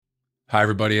Hi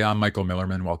everybody, I'm Michael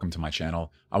Millerman. Welcome to my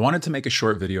channel. I wanted to make a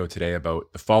short video today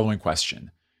about the following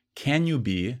question. Can you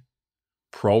be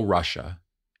pro-Russia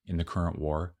in the current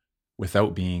war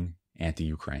without being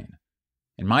anti-Ukraine?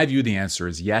 In my view, the answer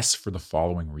is yes for the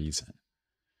following reason.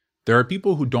 There are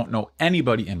people who don't know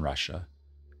anybody in Russia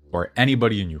or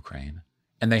anybody in Ukraine,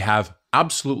 and they have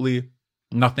absolutely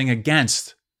nothing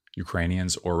against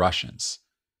Ukrainians or Russians.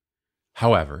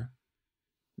 However,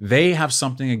 they have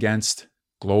something against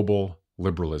global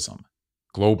liberalism,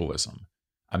 globalism,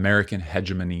 American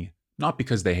hegemony, not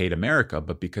because they hate America,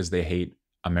 but because they hate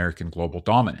American global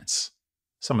dominance.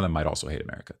 Some of them might also hate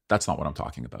America. That's not what I'm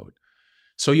talking about.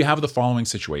 So you have the following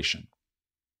situation.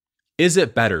 Is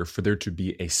it better for there to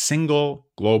be a single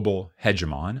global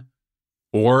hegemon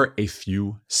or a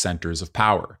few centers of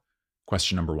power?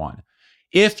 Question number one.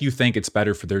 If you think it's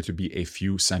better for there to be a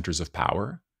few centers of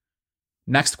power,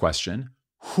 next question,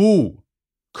 who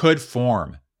could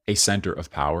form a center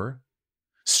of power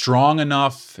strong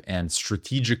enough and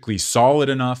strategically solid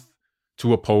enough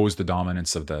to oppose the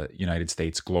dominance of the United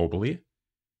States globally?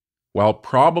 Well,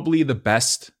 probably the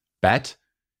best bet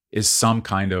is some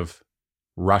kind of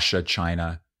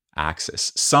Russia-China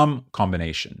axis, some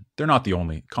combination. They're not the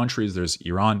only countries. There's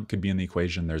Iran could be in the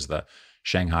equation. There's the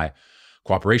Shanghai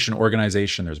Cooperation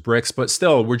Organization. There's BRICS. But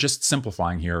still, we're just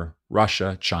simplifying here,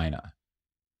 Russia, China.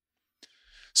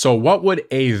 So what would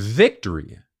a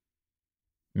victory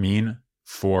mean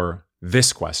for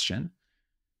this question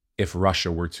if Russia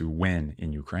were to win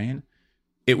in Ukraine?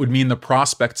 It would mean the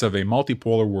prospects of a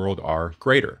multipolar world are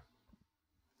greater.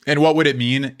 And what would it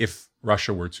mean if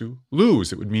Russia were to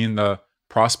lose? It would mean the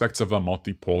prospects of a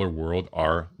multipolar world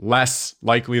are less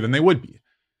likely than they would be.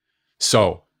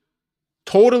 So,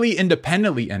 totally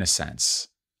independently, in a sense,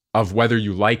 of whether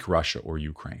you like Russia or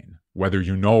Ukraine, whether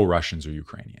you know Russians or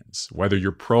Ukrainians, whether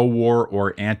you're pro-war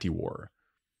or anti-war,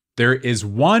 there is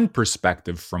one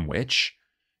perspective from which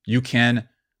you can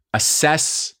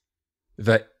assess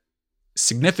the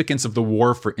significance of the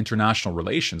war for international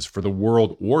relations, for the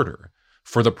world order,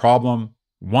 for the problem,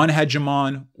 one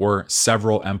hegemon or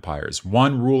several empires,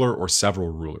 one ruler or several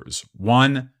rulers,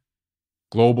 one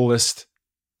globalist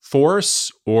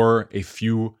force or a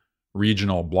few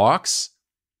regional blocs.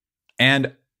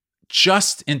 And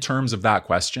just in terms of that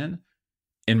question,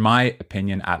 in my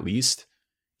opinion at least,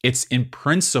 it's in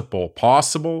principle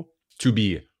possible to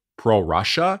be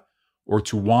pro-Russia or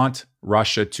to want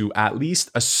Russia to at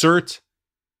least assert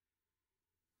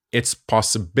its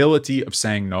possibility of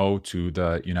saying no to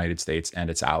the United States and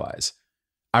its allies.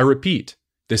 I repeat,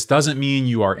 this doesn't mean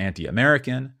you are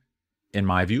anti-American, in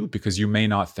my view, because you may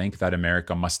not think that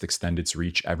America must extend its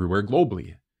reach everywhere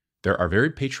globally. There are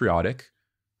very patriotic,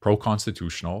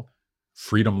 pro-constitutional,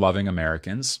 freedom-loving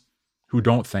Americans who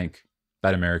don't think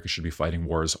that America should be fighting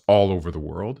wars all over the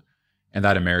world and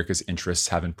that America's interests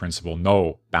have in principle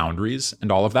no boundaries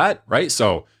and all of that, right?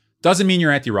 So doesn't mean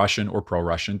you're anti-Russian or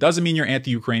pro-Russian, doesn't mean you're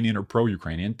anti-Ukrainian or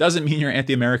pro-Ukrainian, doesn't mean you're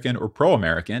anti-American or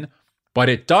pro-American, but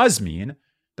it does mean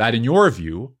that in your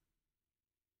view,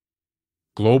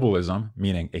 globalism,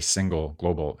 meaning a single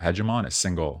global hegemon, a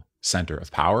single center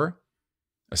of power,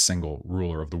 a single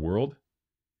ruler of the world,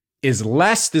 is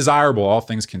less desirable, all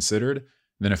things considered,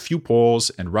 than a few poles,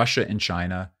 and Russia and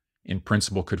China, in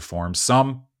principle, could form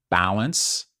some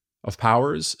balance of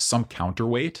powers, some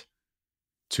counterweight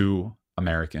to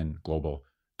American global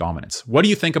dominance. What do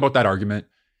you think about that argument?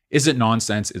 Is it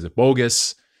nonsense? Is it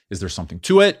bogus? Is there something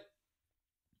to it?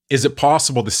 Is it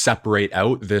possible to separate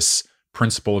out this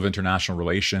principle of international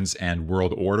relations and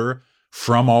world order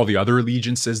from all the other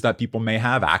allegiances that people may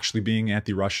have, actually being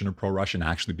anti-Russian or pro-Russian,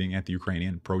 actually being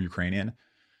anti-Ukrainian, pro-Ukrainian?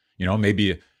 You know,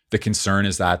 maybe the concern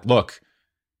is that, look,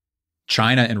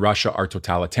 China and Russia are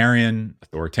totalitarian,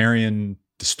 authoritarian,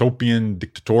 dystopian,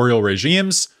 dictatorial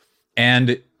regimes,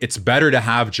 and it's better to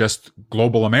have just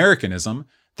global Americanism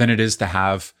than it is to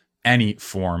have any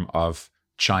form of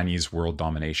Chinese world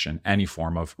domination, any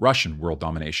form of Russian world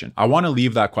domination. I want to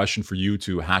leave that question for you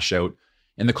to hash out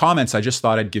in the comments. I just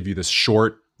thought I'd give you this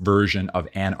short version of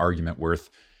an argument worth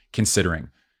considering.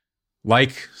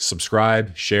 Like,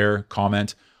 subscribe, share,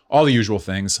 comment, all the usual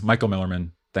things. Michael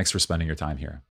Millerman, thanks for spending your time here.